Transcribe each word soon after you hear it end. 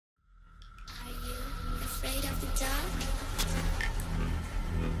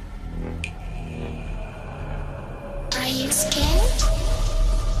you scared?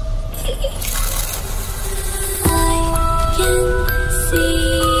 I can see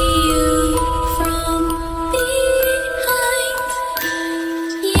you from behind.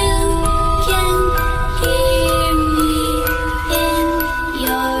 You can hear me in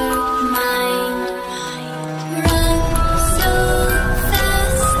your mind. Run so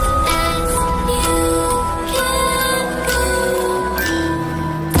fast as you can go.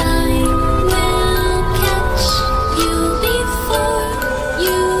 Time will catch you before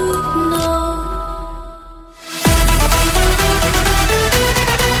you know.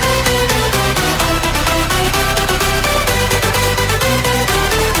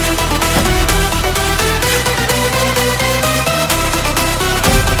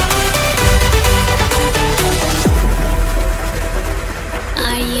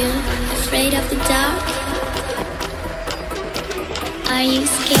 Are you afraid of the dark? Are you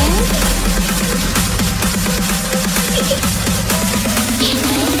scared? You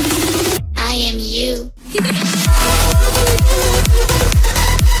know, I am you.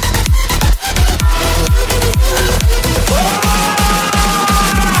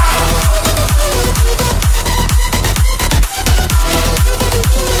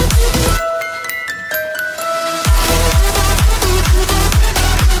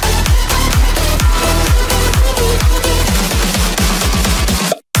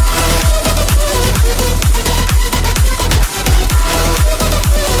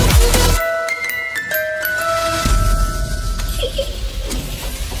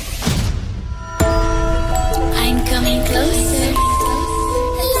 I'm coming closer.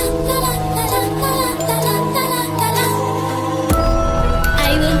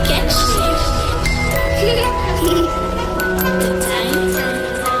 I will catch you. The time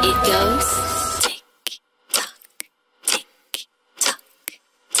it goes tick tock, tick tock,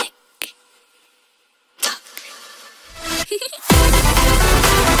 tick tock.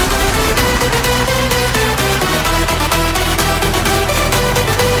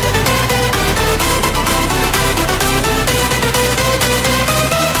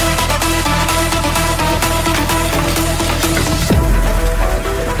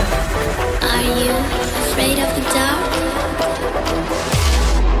 Are you afraid of the dark?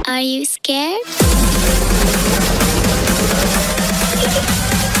 Are you scared?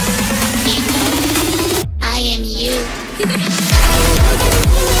 You know, I am you.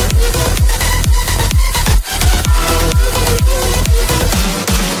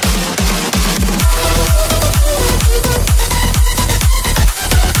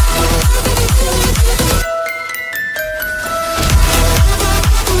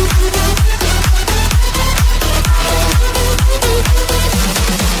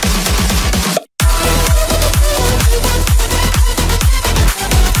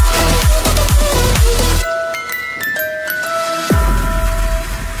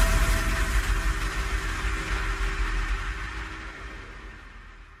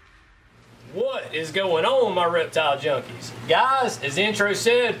 What is going on, my reptile junkies? Guys, as the intro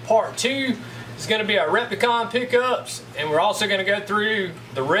said, part 2 is going to be our Repticon pickups, and we're also going to go through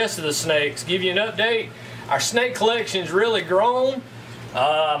the rest of the snakes, give you an update. Our snake collection's really grown,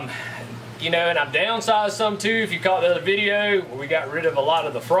 you know, and I've downsized some too. If you caught the other video where we got rid of a lot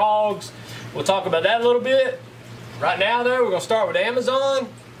of the frogs, we'll talk about that a little bit. Right now though, we're going to start with Amazon,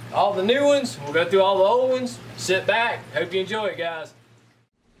 all the new ones. We'll go through all the old ones. Sit back, hope you enjoy it, guys.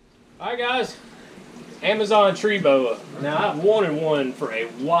 Alright guys, Amazon tree boa. Now I've wanted one for a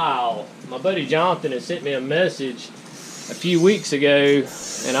while. My buddy Jonathan had sent me a message a few weeks ago,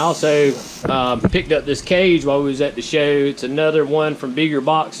 and I also picked up this cage while we was at the show. It's another one from Bigger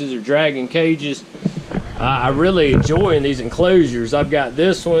Boxes or Dragon Cages. I really enjoy these enclosures. I've got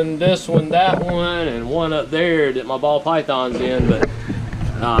this one, that one, and one up there that my ball python's in. But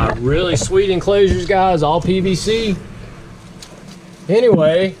really sweet enclosures, guys, all PVC.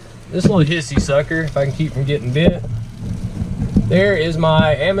 Anyway, this little hissy sucker, if I can keep from getting bit. There is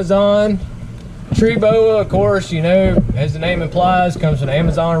my Amazon tree boa. Of course, you know, as the name implies, comes from the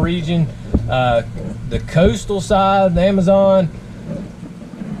Amazon region. The coastal side of the Amazon,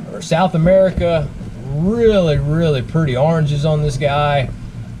 or South America. Really pretty oranges on this guy.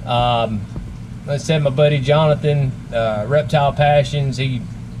 Like I said, my buddy Jonathan, Reptile Passions, he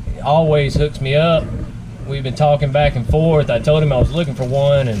always hooks me up. We've been talking back and forth. I told him I was looking for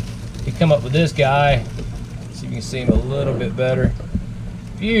one, and he come up with this guy. See if you can see him a little bit better.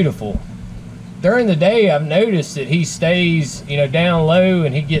 Beautiful. During the day, I've noticed that he stays, you know, down low,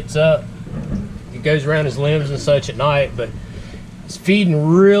 and he gets up. He goes around his limbs and such at night, but he's feeding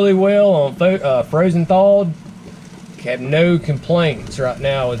really well on frozen thawed. Have no complaints right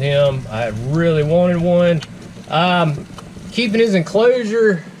now with him. I really wanted one. Keeping his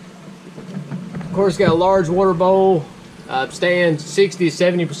enclosure, of course, got a large water bowl. Staying 60 to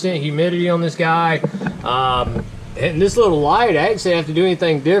 70% humidity on this guy. And this little light, I actually have to do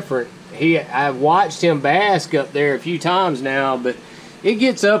anything different. I've watched him bask up there a few times now, but it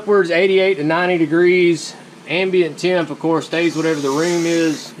gets upwards 88 to 90 degrees. Ambient temp, of course, stays whatever the room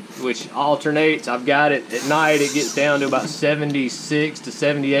is, which alternates. I've got it at night, it gets down to about 76 to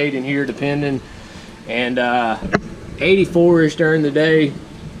 78 in here, depending, and 84-ish during the day.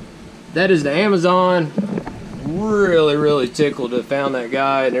 That is the Amazon. Really tickled to have found that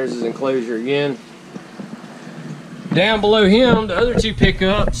guy, and there's his enclosure again. Down below him, the other two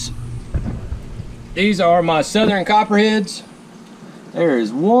pickups, these are my Southern Copperheads. There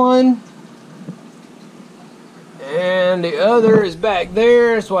is one, and the other is back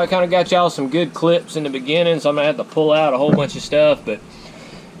there. So I kind of got y'all some good clips in the beginning, so I'm gonna have to pull out a whole bunch of stuff. But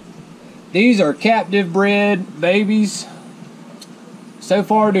these are captive bred babies. So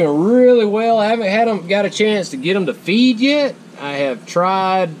far doing really well. I haven't got a chance to get them to feed yet. I have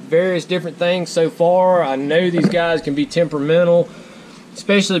tried various different things so far. I know these guys can be temperamental,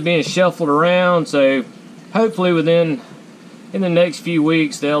 especially being shuffled around. So hopefully in the next few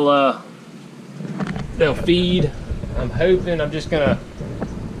weeks they'll feed. I'm hoping. I'm just gonna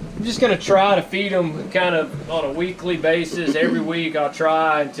try to feed them kind of on a weekly basis. Every week I'll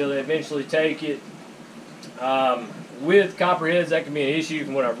try until they eventually take it. With copperheads, that can be an issue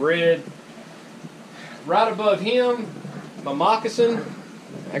from what I've read. Right above him, my moccasin.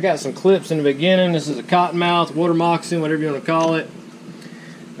 I got some clips in the beginning. This is a cottonmouth, water moccasin, whatever you want to call it.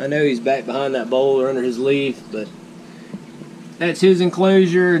 I know he's back behind that bowl or under his leaf, but that's his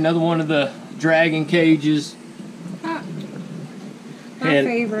enclosure. Another one of the dragon cages. My And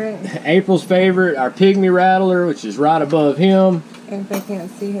favorite. April's favorite, our pygmy rattler, which is right above him. If they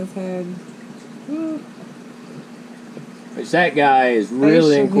can't see his head. Which that guy is They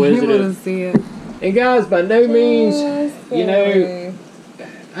really should be able to inquisitive. see it. And guys, by no means, Just you know, barely.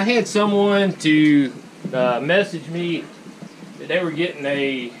 I had someone to message me that they were getting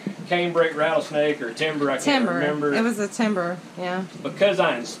a canebrake rattlesnake or a timber, I can't remember. It was a timber, yeah. Because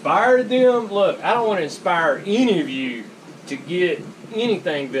I inspired them. Look, I don't want to inspire any of you to get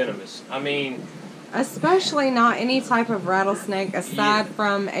anything venomous. I mean, Especially not any type of rattlesnake aside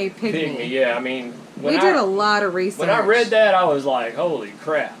from a pygmy. yeah, I mean, We did a lot of research. when I read that, I was like, holy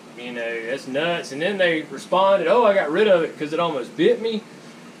crap, you know, that's nuts. And then they responded, oh, I got rid of it because it almost bit me.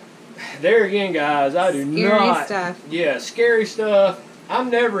 There again, guys, I do Scary not. stuff. Yeah, scary stuff. I'm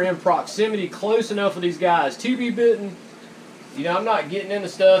never in proximity close enough with these guys to be bitten. You know, I'm not getting into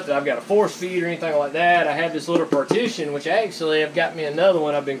stuff that I've got a force feed or anything like that. I have this little partition, which actually have got me another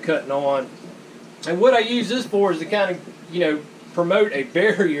one I've been cutting on. And what I use this for is to kind of, you know, promote a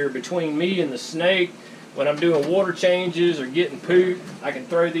barrier between me and the snake. When I'm doing water changes or getting poop, I can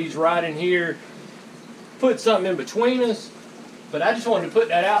throw these right in here, put something in between us. But I just wanted to put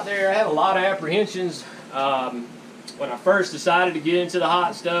that out there. I had a lot of apprehensions when I first decided to get into the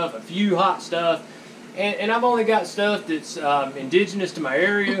hot stuff, a few hot stuff. And I've only got stuff that's indigenous to my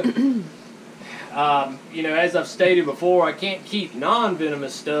area. You know, as I've stated before, I can't keep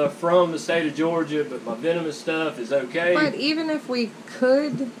non-venomous stuff from the state of Georgia, but my venomous stuff is okay. But even if we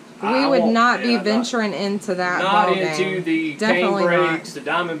could, I we would won't- not be yeah, venturing into that not ball into game. the Definitely canebrakes, the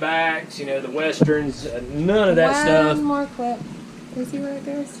diamondbacks, you know, the westerns, none of that stuff. One more clip. Is he right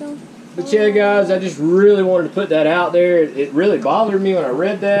there still? But yeah, guys, I just really wanted to put that out there. It really bothered me when I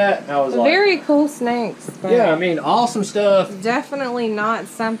read that. I was like, Very cool snakes. But yeah, I mean, awesome stuff. definitely not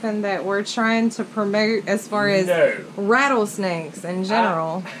something that we're trying to promote as far as No. rattlesnakes in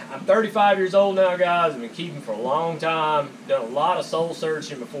general. I'm 35 years old now, guys. I've been keeping for a long time. Done a lot of soul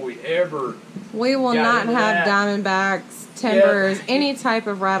searching before we ever, We will got not into have that. diamondbacks, timbers, Yeah. any type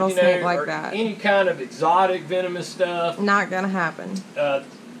of you rattlesnake know, like or that. any kind of exotic venomous stuff. Not gonna happen.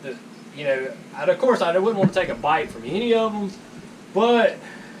 You know, of course, I wouldn't want to take a bite from any of them, but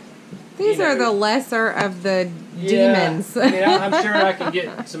These you are know, the lesser of the yeah, demons. I mean, I'm sure I can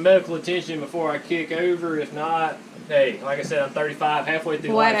get some medical attention before I kick over. If not, hey, like I said, I'm 35, halfway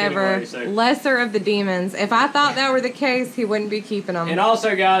through life Whatever. anyway. So. Lesser of the demons. If I thought that were the case, he wouldn't be keeping them. And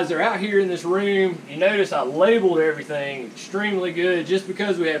also, guys, they're out here in this room. You notice I labeled everything extremely good just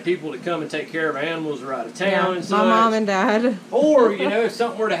because we have people that come and take care of animals are out of town Yeah, and such. my mom and dad. Or, you know, if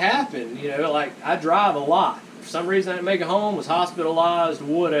something were to happen, you know, like I drive a lot. For some reason I didn't make it home, was hospitalized,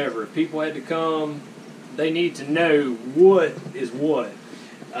 whatever. If people had to come, they need to know what is what.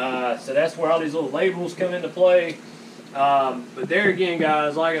 So that's where all these little labels come into play. But there again,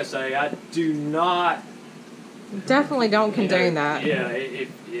 guys, like I say, I do not Definitely don't condone that. Yeah,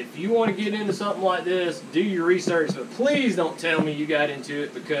 if you want to get into something like this, do your research, but please don't tell me you got into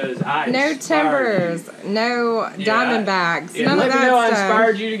it because I No inspired timbers, no diamondbacks, Yeah, none let of me that know I stuff.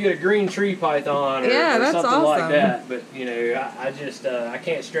 inspired you to get a green tree python or, Yeah, or that's something like awesome. that. But you know, I just I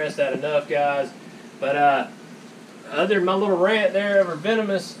can't stress that enough, guys. But other than my little rant there over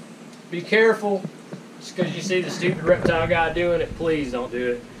venomous, be careful. Just because you see the stupid reptile guy doing it, please don't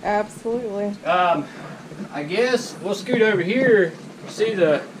do it. Absolutely. I guess we'll scoot over here. See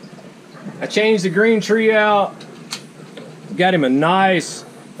I changed the green tree out. Got him a nice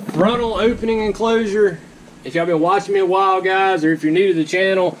frontal opening enclosure. If y'all been watching me a while, guys, or if you're new to the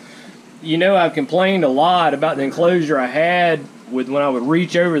channel, you know I've complained a lot about the enclosure I had with when I would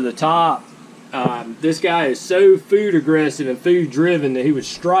reach over the top. This guy is so food aggressive and food driven that he would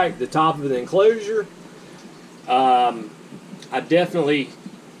strike the top of the enclosure. I definitely,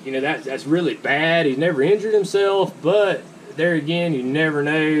 you know, that's really bad. He's never injured himself, but there again, you never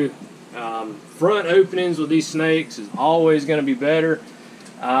know. Front openings with these snakes is always going to be better.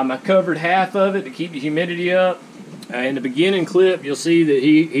 I covered half of it to keep the humidity up. In the beginning clip, you'll see that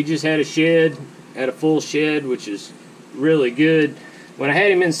he just had a full shed, which is really good. When I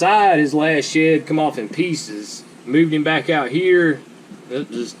had him inside, his last shed come off in pieces. Moved him back out here.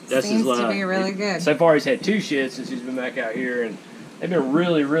 That's Seems his to be really good. So far, he's had 2 sheds since he's been back out here, and they've been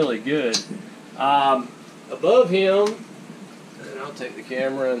really, really good. Above him, and I'll take the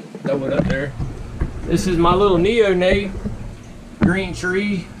camera and throw it up there. This is my little neonate green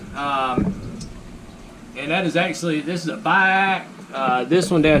tree, and that is actually, this is a biac. This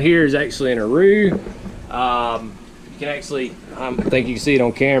one down here is actually an aru. You can actually, I think you can see it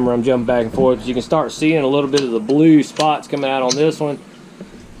on camera. I'm jumping back and forth, but you can start seeing a little bit of the blue spots coming out on this one.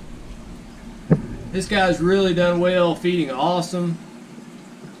 This guy's really done well, feeding awesome.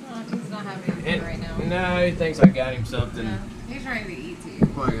 Oh, he's not having anything right now. No, he thinks I got him something. No, he's trying to eat too.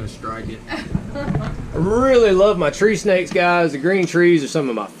 Probably gonna strike it. I really love my tree snakes, guys. The green trees are some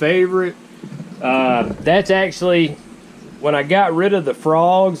of my favorite. That's actually, when I got rid of the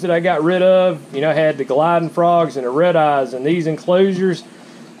frogs that I got rid of, you know, I had the gliding frogs and the red eyes and these enclosures.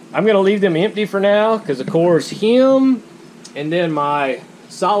 I'm gonna leave them empty for now, because of course him and then my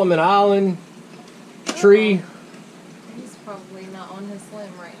Solomon Island tree. He's probably not on his limb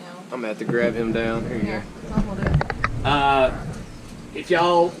right now. I'm gonna have to grab him down. Here you Yeah, I'll hold it. go. If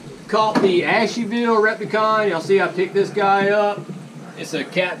y'all caught the Asheville Repticon, y'all see I picked this guy up. It's a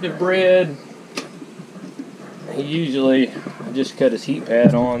captive bred. He usually, I just cut his heat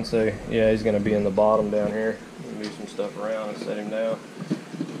pad on, so yeah, he's gonna be in the bottom down here. Move some stuff around and set him down.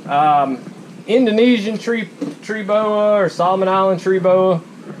 Indonesian tree boa or Solomon Island tree boa.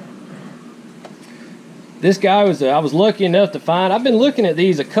 This guy was, I was lucky enough to find, I've been looking at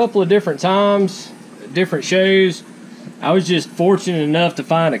these a couple of different times, different shows. I was just fortunate enough to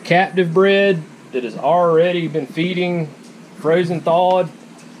find a captive bred that has already been feeding frozen thawed.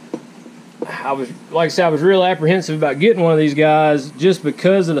 I was, like I said, I was real apprehensive about getting one of these guys just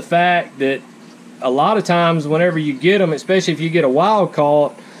because of the fact that a lot of times whenever you get them, especially if you get a wild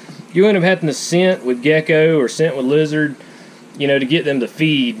caught, you end up having to scent with gecko or scent with lizard, you know, to get them to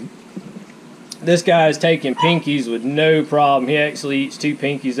feed. This guy is taking pinkies with no problem. He actually eats 2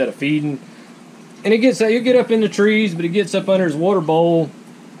 pinkies at a feeding. And he'll get up in the trees, but he gets up under his water bowl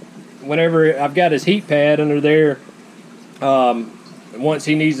whenever I've got his heat pad under there. Once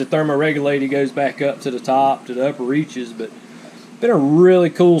he needs to thermoregulate, he goes back up to the top, to the upper reaches. But been a really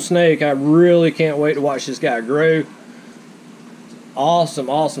cool snake. I really can't wait to watch this guy grow.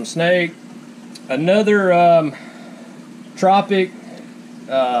 Awesome, awesome snake. Another tropic,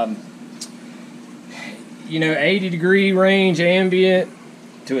 you know, 80-degree range ambient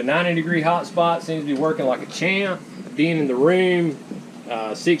to a 90-degree hot spot. Seems to be working like a champ. Being in the room,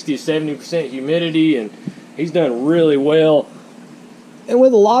 60 to 70% humidity, and he's done really well. And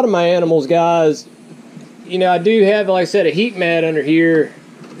with a lot of my animals, guys, you know, I do have, like I said, a heat mat under here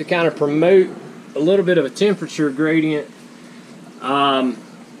to kind of promote a little bit of a temperature gradient.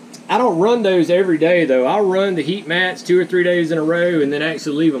 I don't run those every day, though. I'll run the heat mats 2 or 3 days in a row and then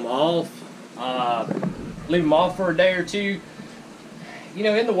actually leave them off. Leave them off for a day or two. You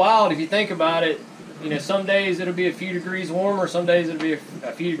know, in the wild, if you think about it, you know, some days it'll be a few degrees warmer, some days it'll be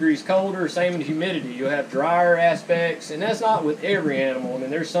a few degrees colder, same in humidity. You'll have drier aspects, and that's not with every animal. I mean,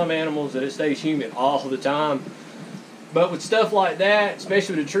 there's some animals that it stays humid all the time. But with stuff like that,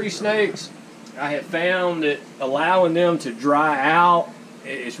 especially with the tree snakes, I have found that allowing them to dry out,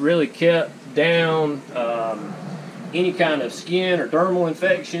 it's really kept down any kind of skin or dermal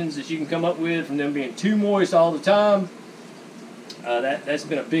infections that you can come up with from them being too moist all the time. That's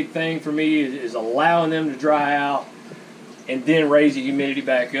been a big thing for me is allowing them to dry out and then raise the humidity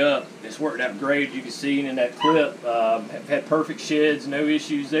back up. It's worked out great, as you can see in that clip. Have had perfect sheds, no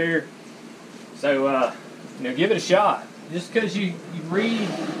issues there. So, give it a shot. Just because you read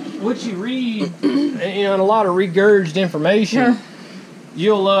what you read, and a lot of regurgitated information, you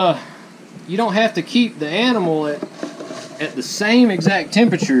don't have to keep the animal at the same exact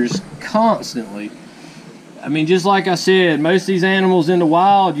temperatures constantly. I mean, just like I said, most of these animals in the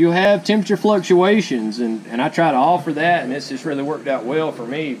wild, you have temperature fluctuations, and I try to offer that, and it's just really worked out well for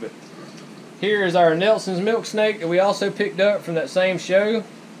me. But here is our Nelson's milk snake that we also picked up from that same show.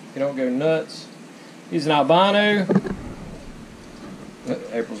 You don't go nuts. He's an albino.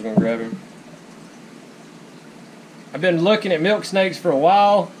 April's gonna grab him. I've been looking at milk snakes for a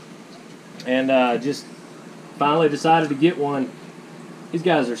while, and just finally decided to get one. These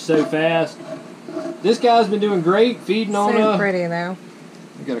guys are so fast. This guy's been doing great feeding on. So pretty though.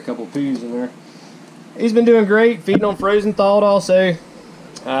 We got a couple of poos in there. He's been doing great feeding on frozen thawed also.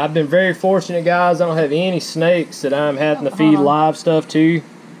 I've been very fortunate, guys. I don't have any snakes that I'm having to feed live stuff to.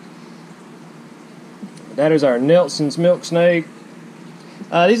 That is our Nelson's milk snake.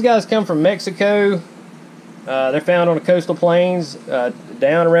 These guys come from Mexico. They're found on the coastal plains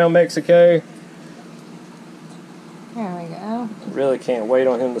down around Mexico. There we go. Really can't wait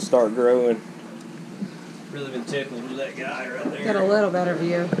on him to start growing. Really been tickled with that guy right there. Get a little better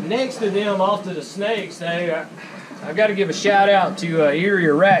view. Next to them, off to the snakes, though, I've got to give a shout out to Erie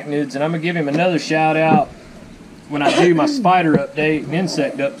Arachnids, and I'm going to give him another shout out when I do my spider update and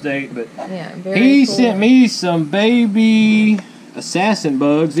insect update. But Yeah, he cool. sent me some baby assassin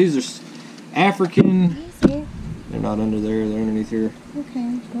bugs. These are African. See? They're not under there, they're underneath here.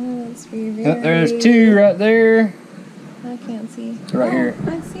 Okay, well, that's for you. There's two right there. I can't see. Right here.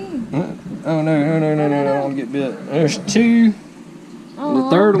 I see. Oh, no, I don't want to get bit. There's two. Oh, The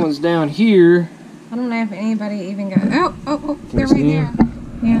third one's down here. I don't know if anybody even got. Oh, they're you right see there.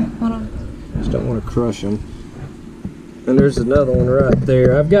 them? Yeah, hold on. Just don't want to crush them. And there's another one right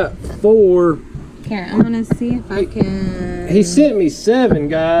there. I've got 4. Here, I'm gonna see if I can. He sent me 7,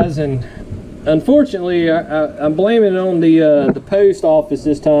 guys, and unfortunately, I'm blaming it on the post office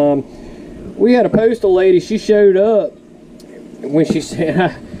this time. We had a postal lady. She showed up when she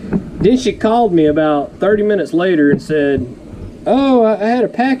said. Then she called me about 30 minutes later and said, "Oh, I had a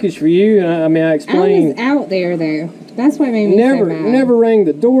package for you." And I explained. I was out there though. That's what made me so mad. Never rang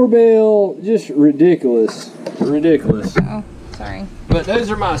the doorbell. Just ridiculous. Oh, sorry. But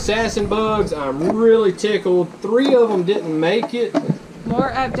those are my assassin bugs. I'm really tickled. 3 of them didn't make it. More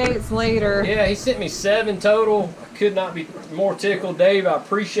updates later. Yeah, he sent me 7 total. I could not be more tickled, Dave. I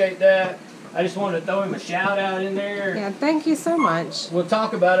appreciate that. I just wanted to throw him a shout out in there. Yeah, thank you so much. We'll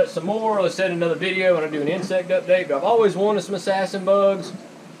talk about it some more. Let's set another video when I do an insect update. But I've always wanted some assassin bugs.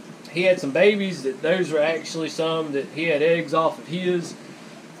 He had some babies. Those were actually some that he had eggs off of his.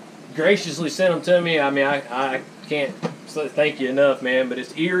 Graciously sent them to me. I mean, I can't thank you enough, man. But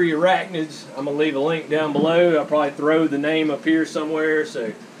it's Erie Arachnids. I'm going to leave a link down below. I'll probably throw the name up here somewhere. So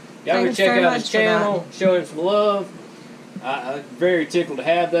y'all go Thanks check very out his much for channel. Show him some love. I'm very tickled to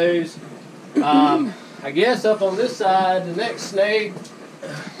have those. I guess up on this side, the next snake,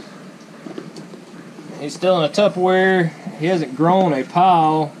 he's still in a Tupperware. He hasn't grown a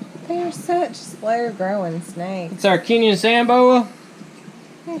pile. They're such slow growing snakes. It's our Kenyan Samboa.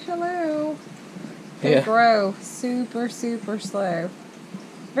 Hey, hello. They Yeah. grow super slow.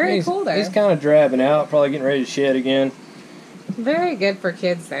 Very He's- cool though. He's kind of drabbing out, probably getting ready to shed again. Very good for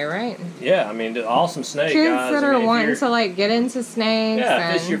kids though, right? Yeah, I mean, the awesome snake, Kids guys. that I are mean, if wanting you're- to like get into snakes. Yeah,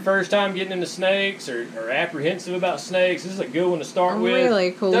 if it's and your first time getting into snakes or apprehensive about snakes, this is a good one to start with.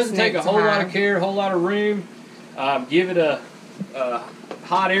 Really cool Doesn't take snake a to whole lot have. of care, a whole lot of room. Give it a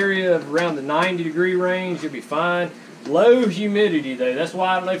hot area of around the 90-degree range. You'll be fine. Low humidity, though. That's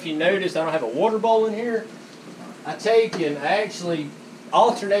why I don't know if you noticed, I don't have a water bowl in here. I take and I actually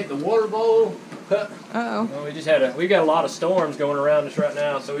alternate the water bowl. Uh-oh. Well, we got a lot of storms going around us right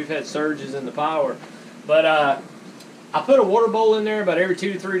now, so we've had surges in the power. But I put a water bowl in there about every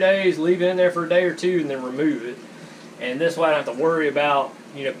 2 to 3 days, leave it in there for a day or 2, and then remove it. And this way I don't have to worry about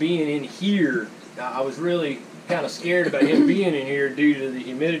being in here. I was really kind of scared about him being in here due to the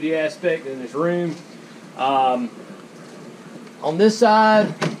humidity aspect in this room. On this side,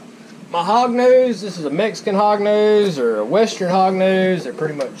 my hognose, this is a Mexican hognose or a Western hognose. They're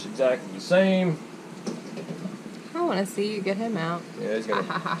pretty much exactly the same. I want to see you get him out. Yeah, he's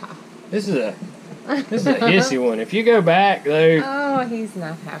gonna. This is a hissy one. If you go back though, Oh, he's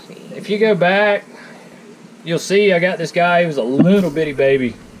not happy. if you go back, you'll see I got this guy. He was a little bitty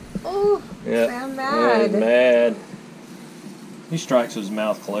baby. Oh, Yeah, I'm yeah, he's mad. mad. He strikes with his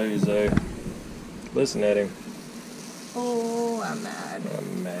mouth closed, though. Listen at him. Oh, I'm mad.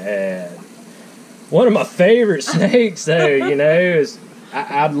 I'm mad. One of my favorite snakes, though, you know, is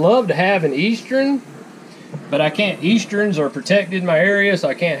I'd love to have an eastern, but I can't. Easterns are protected in my area, so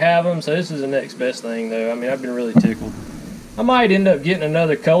I can't have them. So this is the next best thing, though. I mean, I've been really tickled. I might end up getting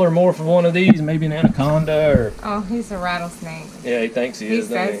another color morph of one of these, maybe an anaconda or. Oh, he's a rattlesnake. Yeah, he thinks he is.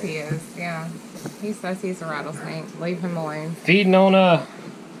 He says he is. Yeah, he says he's a rattlesnake. Leave him alone. Feeding on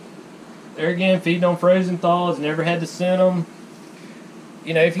there again, feeding on frozen thaws. Never had to send them.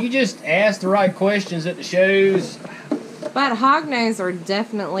 You know, if you just ask the right questions at the shows. But hognose are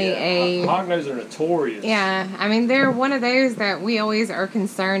definitely hognose are notorious. Yeah, I mean they're one of those that we always are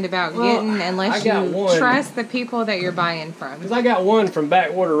concerned about getting unless you trust the people that you're buying from. Because I got one from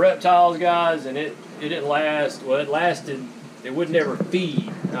Backwater Reptiles, guys, and it didn't last. Well, it lasted. It would never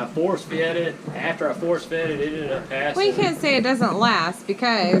feed. I force fed it. After I force fed it, it ended up passing. Well, you can't say it doesn't last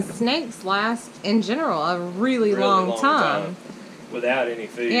because snakes last in general a really long time. Without any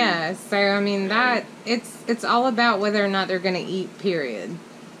food. Yeah, so I mean that it's all about whether or not they're going to eat. Period.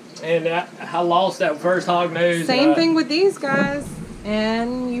 And I lost that first hognose. Same thing with these guys,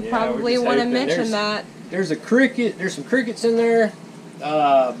 and you probably want to mention that. There's a cricket. There's some crickets in there.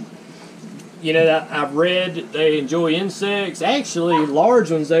 You know, I've read that they enjoy insects. Actually,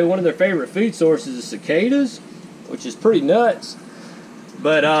 large ones though. One of their favorite food sources is cicadas, which is pretty nuts.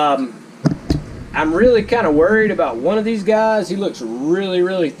 But I'm really kind of worried about one of these guys. He looks really,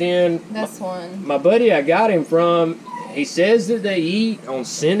 really thin. This one. My buddy I got him from, he says that they eat on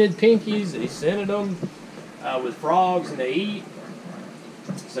scented pinkies. That he scented them with frogs and they eat.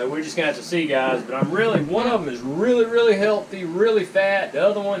 So we're just going to have to see, guys. But one of them is really, really healthy, really fat. The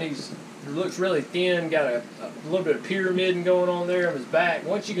other one, he looks really thin, got a little bit of pyramiding going on there on his back.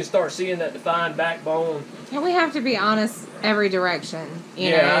 Once you can start seeing that defined backbone. And we have to be honest every direction.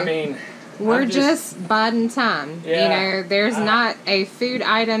 You know? I mean... We're just biding time. Yeah, you know, there's not a food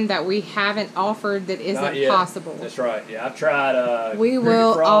item that we haven't offered that isn't possible. That's right. Yeah, I've tried. We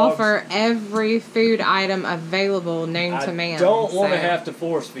will offer every food item available known to man. I don't want to have to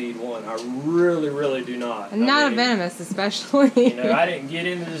force feed one. I really, really do not. Not a venomous, especially. You know, I didn't get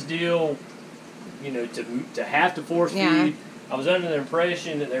into this deal, you know, to have to force feed. I was under the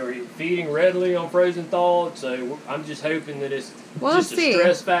impression that they were feeding readily on frozen thawed, so I'm just hoping that it's just a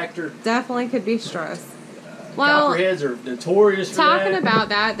stress factor. Definitely could be stress. Copperheads are notorious for that. Talking about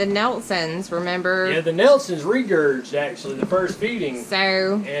that, the Nelsons, remember? Yeah, the Nelsons regurged, actually, the first feeding.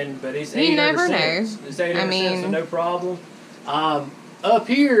 So, but it's you never know. It's 8 so no problem. Up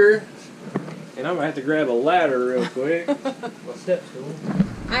here, and I'm going to have to grab a ladder real quick. My step stool.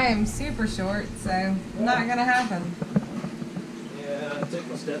 I am super short, so not going to happen. I took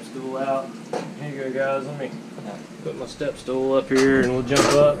my step stool out. Here you go, guys. Let me put my step stool up here and we'll jump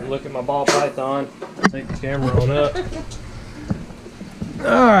up and look at my ball python. Take the camera on up.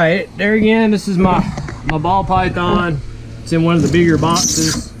 Alright, there again, this is my ball python. It's in one of the bigger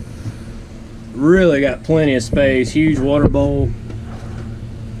boxes. Really got plenty of space. Huge water bowl.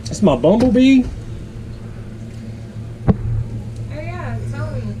 This is my bumblebee. Oh yeah,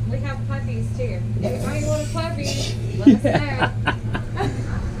 tell me. We have puppies too. Anybody want a puppy? Let us know.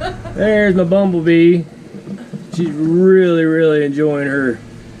 There's my bumblebee. She's really, really enjoying her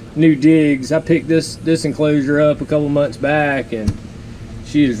new digs. I picked this enclosure up a couple months back and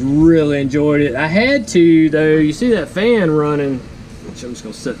she has really enjoyed it. I had to though. You see that fan running, which I'm just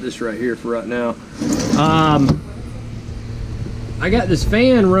gonna set this right here for right now. I got this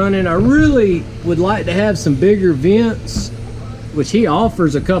fan running. I really would like to have some bigger vents, which he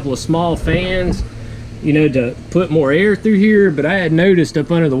offers a couple of small fans, you know, to put more air through here. But I had noticed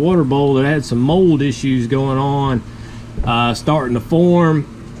up under the water bowl that I had some mold issues going on, starting to form.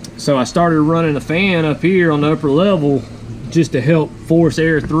 So I started running a fan up here on the upper level just to help force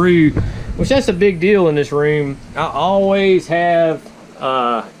air through, which that's a big deal in this room. I always have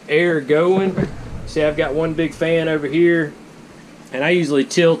air going. See, I've got one big fan over here and I usually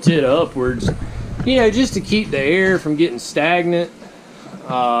tilt it upwards, you know, just to keep the air from getting stagnant.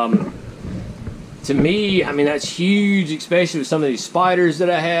 To me, I mean, that's huge, especially with some of these spiders that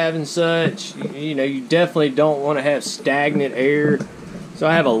I have and such. You know, you definitely don't want to have stagnant air. So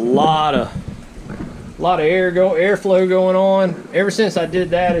I have a lot of airflow going on. Ever since I did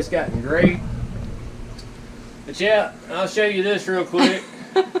that, it's gotten great. But yeah, I'll show you this real quick.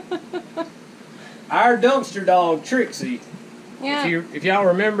 Our dumpster dog, Trixie. Yeah. If y'all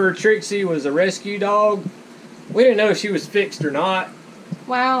remember, Trixie was a rescue dog. We didn't know if she was fixed or not.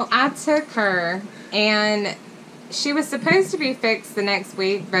 Well, I took her, and she was supposed to be fixed the next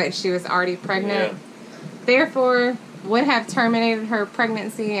week, but she was already pregnant. Yeah. Therefore, would have terminated her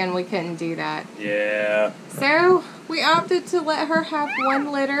pregnancy, and we couldn't do that. Yeah. So we opted to let her have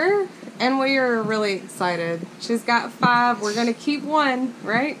one litter, and we are really excited. She's got 5. We're gonna keep one,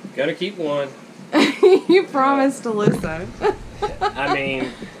 right? Gonna keep one. You promised to listen. I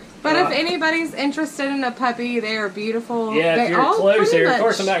mean. But if anybody's interested in a puppy, they are beautiful. Yeah, if you're close here, of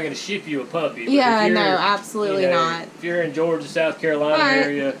course I'm not going to ship you a puppy. But yeah, no, absolutely not. If you're in Georgia, South Carolina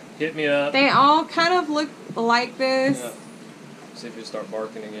area, hit me up. They all kind of look like this. Yeah. See if you start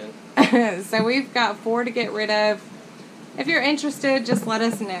barking again. So we've got 4 to get rid of. If you're interested, just let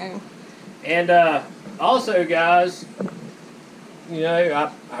us know. And also, guys, you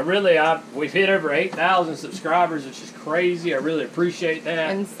know, we've hit over 8,000 subscribers, which is crazy. I really appreciate that.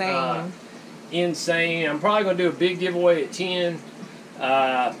 Insane. Insane. I'm probably going to do a big giveaway at 10.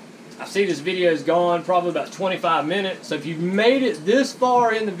 I see this video's gone probably about 25 minutes. So if you've made it this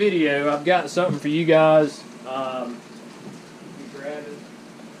far in the video, I've got something for you guys.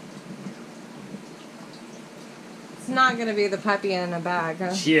 It's not going to be the puppy in a bag,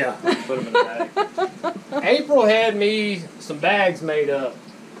 huh? Yeah, put them in a bag. April had me some bags made up.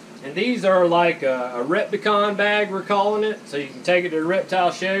 And these are like a Repticon bag, we're calling it. So you can take it to the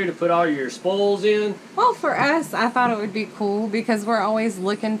reptile show to put all your spoils in. Well, for us, I thought it would be cool because we're always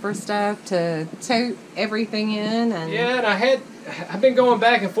looking for stuff to tote everything in. And yeah, and I've been going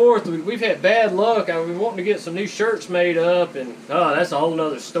back and forth. We've had bad luck. I've been wanting to get some new shirts made up, and that's a whole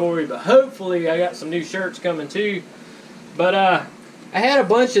nother story. But hopefully I got some new shirts coming too. But I had a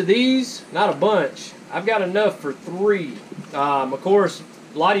bunch of these. Not a bunch. I've got enough for 3. Of course,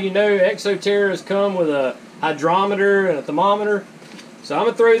 a lot of you know Exoterras come with a hydrometer and a thermometer. So I'm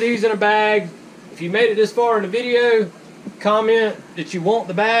going to throw these in a bag. If you made it this far in the video, comment that you want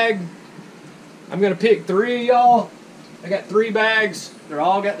the bag. I'm going to pick 3 of y'all. I got 3 bags. They're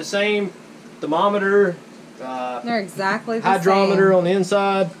all got the same thermometer. They're exactly the hydrometer same on the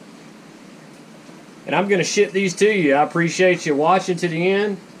inside. And I'm going to ship these to you. I appreciate you watching to the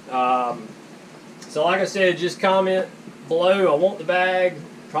end. So like I said, just comment below, I want the bag.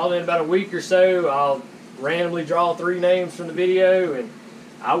 Probably in about a week or so, I'll randomly draw 3 names from the video, and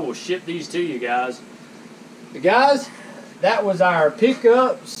I will ship these to you guys. But guys, that was our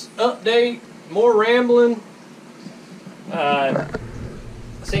pickups update. More rambling. I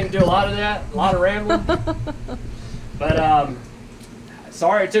seem to do a lot of that, a lot of rambling. But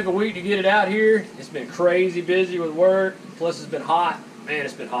sorry it took a week to get it out here. It's been crazy busy with work. Plus it's been hot. Man,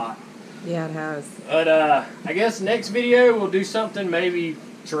 it's been hot. Yeah, it has. But I guess next video we'll do something, maybe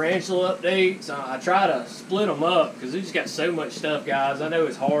tarantula updates. I try to split them up because we just got so much stuff, guys. I know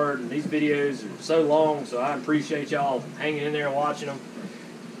it's hard, and these videos are so long, so I appreciate y'all hanging in there and watching them.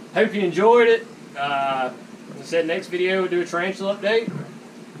 Hope you enjoyed it. Like I said, next video we'll do a tarantula update.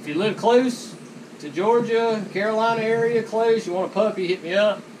 If you live close to Georgia, Carolina area, close, you want a puppy, hit me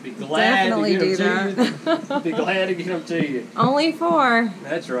up. Be glad Definitely to get them to you. Be glad to get them to you. Only 4.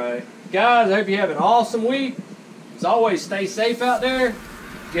 That's right. Guys, I hope you have an awesome week. As always, stay safe out there.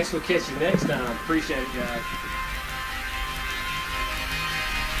 Guess we'll catch you next time. Appreciate it, guys.